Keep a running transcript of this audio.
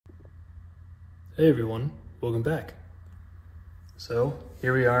Hey everyone, welcome back. So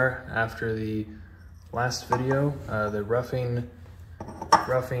here we are after the last video, the roughing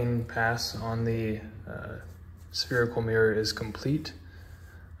pass on the spherical mirror is complete.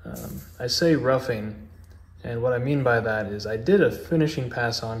 I say roughing, and what I mean by that is I did a finishing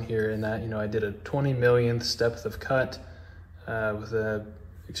pass on here in that, I did a 20 millionth depth of cut with a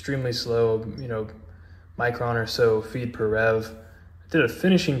extremely slow, micron or so feed per rev. I did a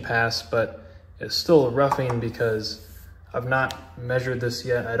finishing pass, but it's still roughing because I've not measured this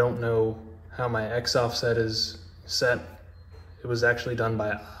yet. I don't know how my X offset is set. It was actually done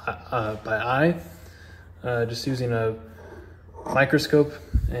by eye, just using a microscope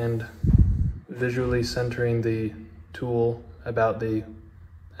and visually centering the tool about the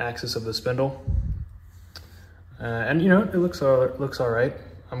axis of the spindle. And it looks all right.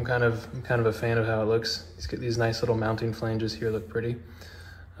 I'm kind of a fan of how it looks. These nice little mounting flanges here look pretty.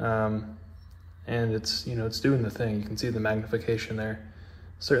 And it's doing the thing. You can see the magnification there,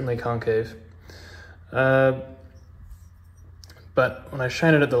 certainly concave. But when I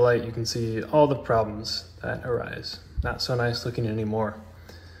shine it at the light, you can see all the problems that arise. Not so nice looking anymore.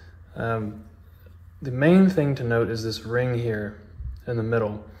 The main thing to note is this ring here in the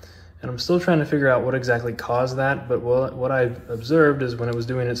middle. And I'm still trying to figure out what exactly caused that, but what I observed is when it was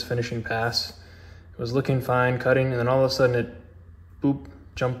doing its finishing pass, it was looking fine, cutting, and then all of a sudden it, boop,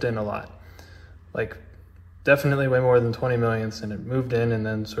 jumped in a lot. Like definitely way more than 20 millionths, and it moved in and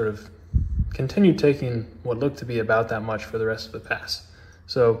then sort of continued taking what looked to be about that much for the rest of the pass.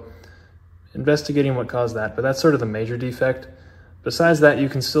 So investigating what caused that, but that's sort of the major defect. Besides that, you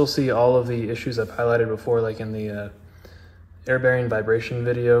can still see all of the issues I've highlighted before, like in the air bearing vibration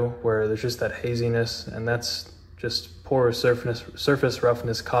video, where there's just that haziness, and that's just poor surface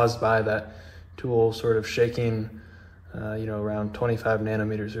roughness caused by that tool sort of shaking, around 25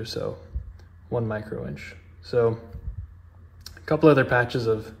 nanometers or so. 1 micro-inch. So a couple other patches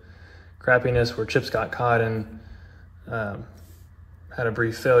of crappiness where chips got caught and had a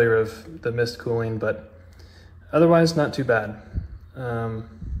brief failure of the mist cooling, but otherwise not too bad.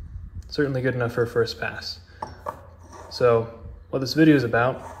 Certainly good enough for a first pass. So what this video is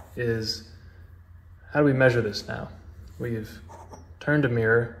about is how do we measure this now? We've turned a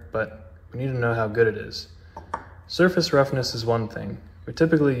mirror, but we need to know how good it is. Surface roughness is one thing. We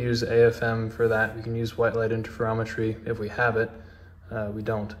typically use AFM for that. We can use white light interferometry if we have it. We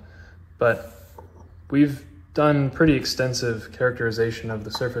don't. But we've done pretty extensive characterization of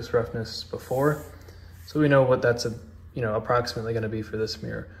the surface roughness before, so we know what that's approximately going to be for this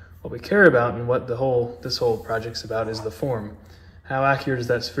mirror. What we care about and what this whole project's about is the form. How accurate is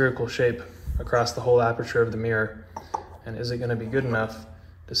that spherical shape across the whole aperture of the mirror, and is it going to be good enough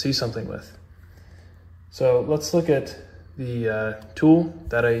to see something with? So let's look at the tool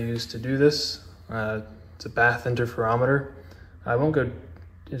that I use to do this. It's a bath interferometer. I won't go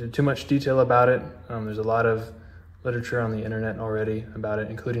into too much detail about it. There's a lot of literature on the internet already about it,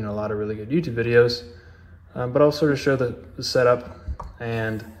 including a lot of really good YouTube videos. But I'll sort of show the setup,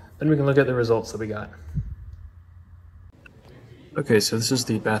 and then we can look at the results that we got. Okay, so this is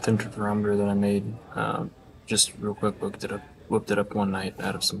the bath interferometer that I made. Just real quick, whipped it up one night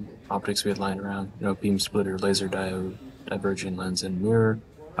out of some optics we had lying around. Beam splitter, laser diode, diverging lens, and mirror.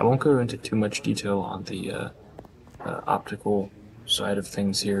 I won't go into too much detail on the optical side of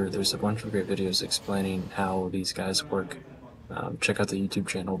things here. There's a bunch of great videos explaining how these guys work. Check out the YouTube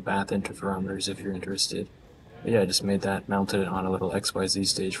channel Bath Interferometers if you're interested. But yeah, I just made that, mounted it on a little XYZ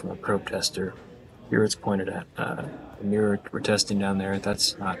stage from a probe tester. Here it's pointed at the mirror we're testing down there.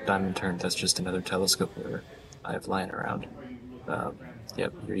 That's not diamond turned, that's just another telescope mirror I have lying around.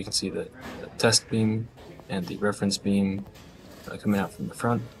 Yep, here you can see the test beam and the reference beam coming out from the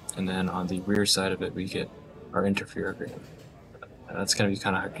front, and then on the rear side of it we get our interferogram. That's going to be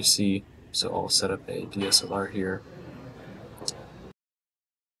kind of hard to see, so I'll set up a DSLR here,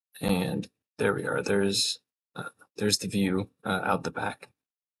 and there we are. There's the view out the back.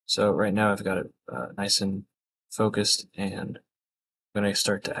 So right now I've got it nice and focused, and I'm going to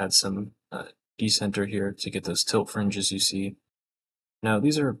start to add some decenter here to get those tilt fringes you see. Now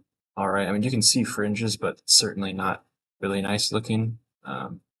these are alright. I mean, you can see fringes, but certainly not really nice looking.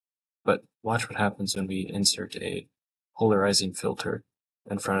 But watch what happens when we insert a polarizing filter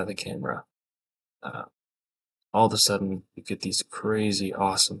in front of the camera. All of a sudden, you get these crazy,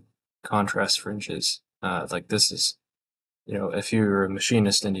 awesome contrast fringes. Like this is, if you're a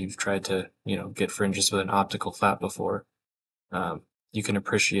machinist and you've tried to, get fringes with an optical flap before, you can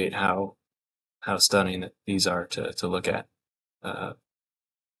appreciate how stunning these are to look at.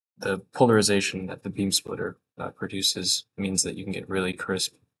 The polarization that the beam splitter produces means that you can get really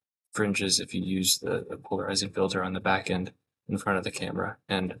crisp fringes if you use the polarizing filter on the back end in front of the camera.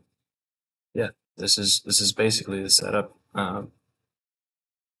 And yeah, this is basically the setup.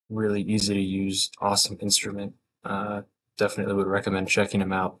 Really easy to use, awesome instrument. Definitely would recommend checking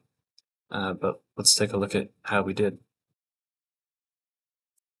them out. But let's take a look at how we did.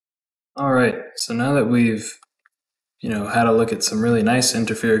 All right, so now that we've had a look at some really nice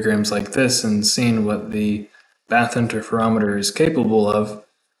interferograms like this and seen what the bath interferometer is capable of,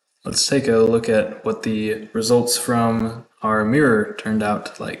 let's take a look at what the results from our mirror turned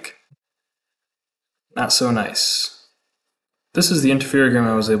out like. Not so nice. This is the interferogram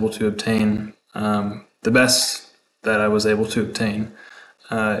I was able to obtain, the best that I was able to obtain.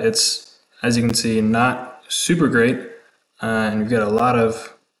 It's, as you can see, not super great, and you've got a lot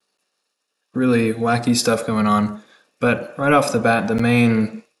of really wacky stuff going on. But right off the bat, the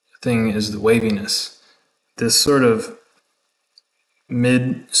main thing is the waviness. This sort of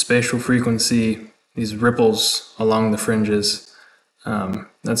mid-spatial frequency, these ripples along the fringes,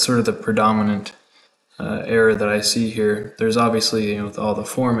 that's sort of the predominant error that I see here. There's obviously, with all the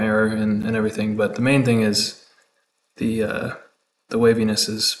form error and everything, but the main thing is the waviness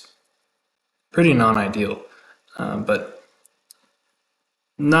is pretty non-ideal. But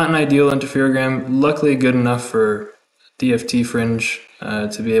not an ideal interferogram, luckily good enough for DFT fringe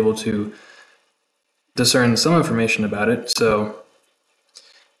to be able to discern some information about it. So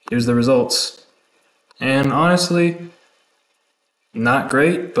here's the results. And honestly, not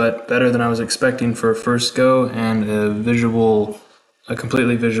great, but better than I was expecting for a first go and a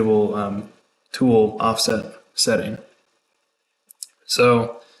completely visual tool offset setting.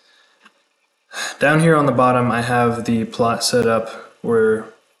 So down here on the bottom, I have the plot set up where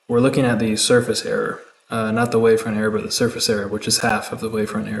we're looking at the surface error, not the wavefront error, but the surface error, which is half of the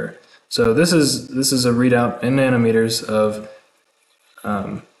wavefront error. So this is a readout in nanometers of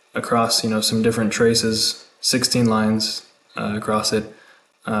across some different traces, 16 lines across it,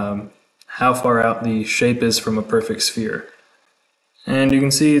 how far out the shape is from a perfect sphere. And you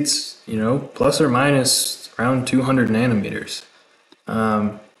can see it's plus or minus around 200 nanometers,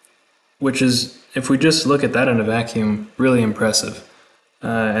 which is, if we just look at that in a vacuum, really impressive.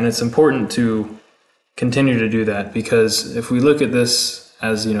 And it's important to continue to do that, because if we look at this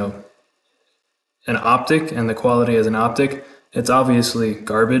as an optic and the quality as an optic, it's obviously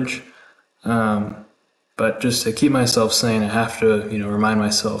garbage. But just to keep myself sane, I have to remind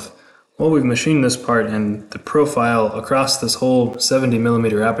myself, well, we've machined this part and the profile across this whole 70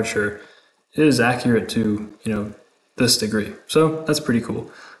 millimeter aperture is accurate to this degree. So that's pretty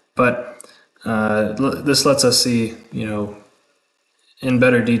cool. But this lets us see in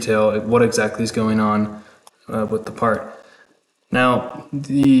better detail what exactly is going on with the part. Now,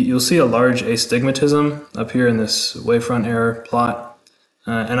 you'll see a large astigmatism up here in this wavefront error plot,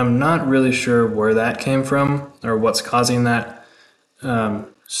 and I'm not really sure where that came from or what's causing that.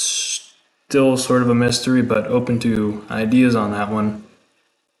 Still sort of a mystery, but open to ideas on that one.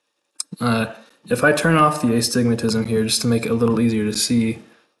 If I turn off the astigmatism here, just to make it a little easier to see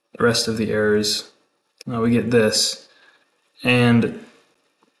the rest of the errors, we get this. And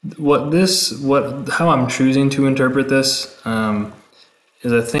how I'm choosing to interpret this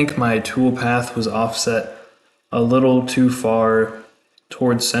is, I think my tool path was offset a little too far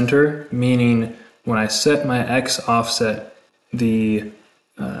towards center, meaning when I set my X offset, the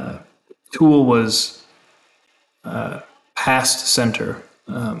tool was past center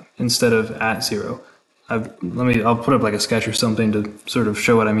instead of at zero. I'll put up like a sketch or something to sort of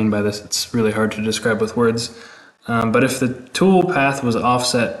show what I mean by this. It's really hard to describe with words. But if the tool path was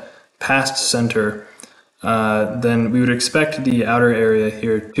offset past center, then we would expect the outer area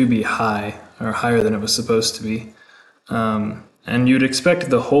here to be high, or higher than it was supposed to be. And you'd expect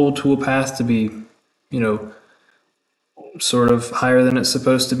the whole tool path to be, sort of higher than it's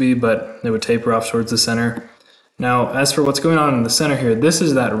supposed to be, but it would taper off towards the center. Now, as for what's going on in the center here, this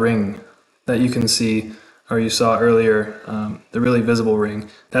is that ring that you can see, or you saw earlier, the really visible ring.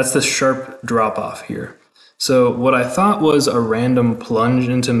 That's the sharp drop off here. So what I thought was a random plunge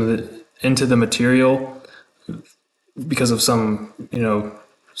into the material because of some,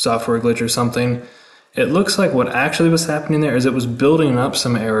 software glitch or something, it looks like what actually was happening there is it was building up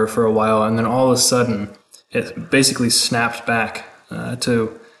some error for a while, and then all of a sudden it basically snapped back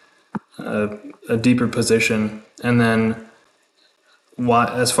to a deeper position. And then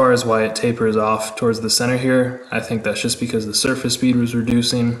as far as why it tapers off towards the center here, I think that's just because the surface speed was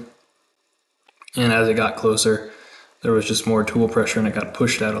reducing, and as it got closer, there was just more tool pressure and it got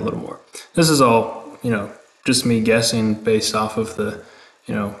pushed out a little more. This is all, just me guessing based off of the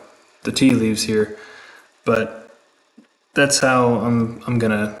tea leaves here, but that's how I'm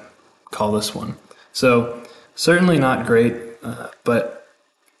gonna call this one. So certainly not great, but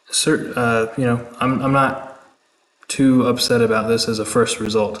I'm not too upset about this as a first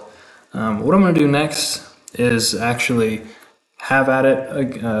result. What I'm going to do next is actually have at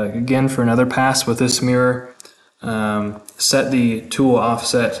it again for another pass with this mirror. Set the tool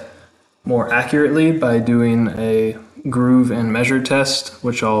offset more accurately by doing a groove and measure test,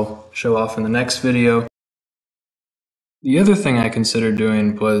 which I'll show off in the next video. The other thing I considered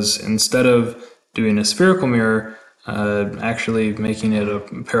doing was, instead of doing a spherical mirror, actually making it a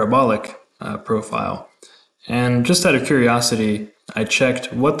parabolic profile. And just out of curiosity, I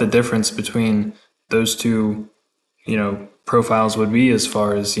checked what the difference between those two, profiles would be, as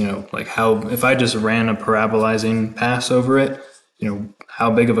far as, like how, if I just ran a parabolizing pass over it,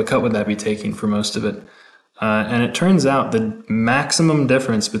 how big of a cut would that be taking for most of it? And it turns out the maximum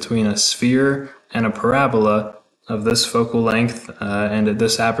difference between a sphere and a parabola of this focal length and at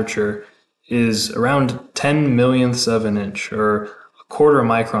this aperture is around 10 millionths of an inch, or a quarter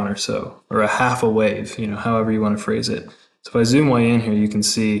micron or so, or a half a wave, however you want to phrase it. So if I zoom way in here, you can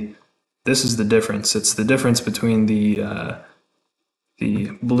see this is the difference. It's the difference between the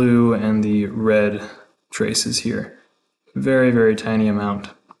blue and the red traces here. Very, very tiny amount.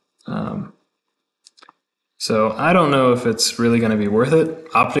 So I don't know if it's really going to be worth it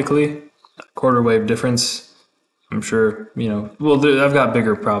optically. Quarter wave difference, I'm sure, I've got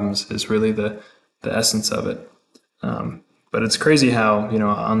bigger problems, is really the essence of it. But it's crazy how,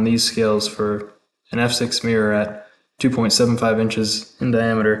 on these scales for an f6 mirror at 2.75 inches in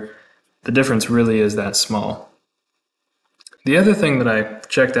diameter, the difference really is that small. The other thing that I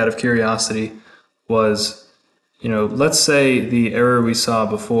checked out of curiosity was, let's say the error we saw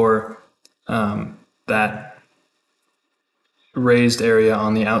before, that raised area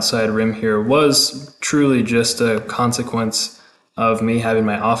on the outside rim here, was truly just a consequence of me having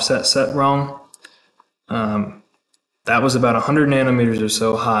my offset set wrong. That was about 100 nanometers or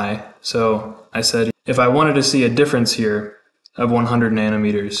so high. So I said, if I wanted to see a difference here of 100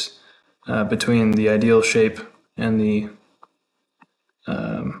 nanometers between the ideal shape and the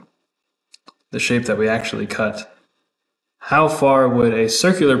shape that we actually cut, how far would a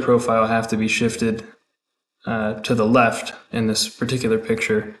circular profile have to be shifted to the left in this particular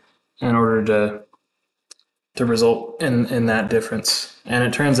picture in order to result in that difference? And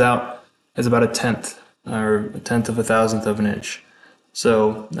it turns out it's about a tenth, or a tenth of a thousandth of an inch.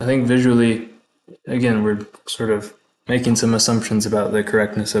 So I think visually, again, we're sort of making some assumptions about the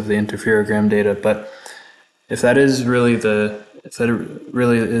correctness of the interferogram data, but if that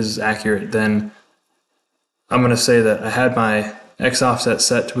really is accurate, then I'm going to say that I had my X offset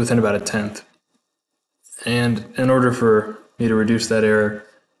set to within about a tenth. And in order for me to reduce that error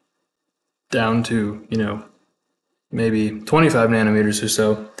down to, maybe 25 nanometers or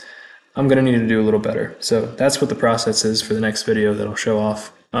so, I'm going to need to do a little better. So that's what the process is for the next video that I'll show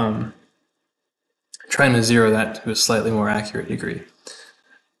off. Trying to zero that to a slightly more accurate degree.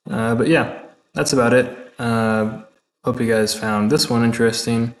 But yeah, that's about it. Hope you guys found this one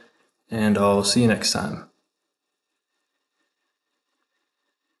interesting, and I'll see you next time.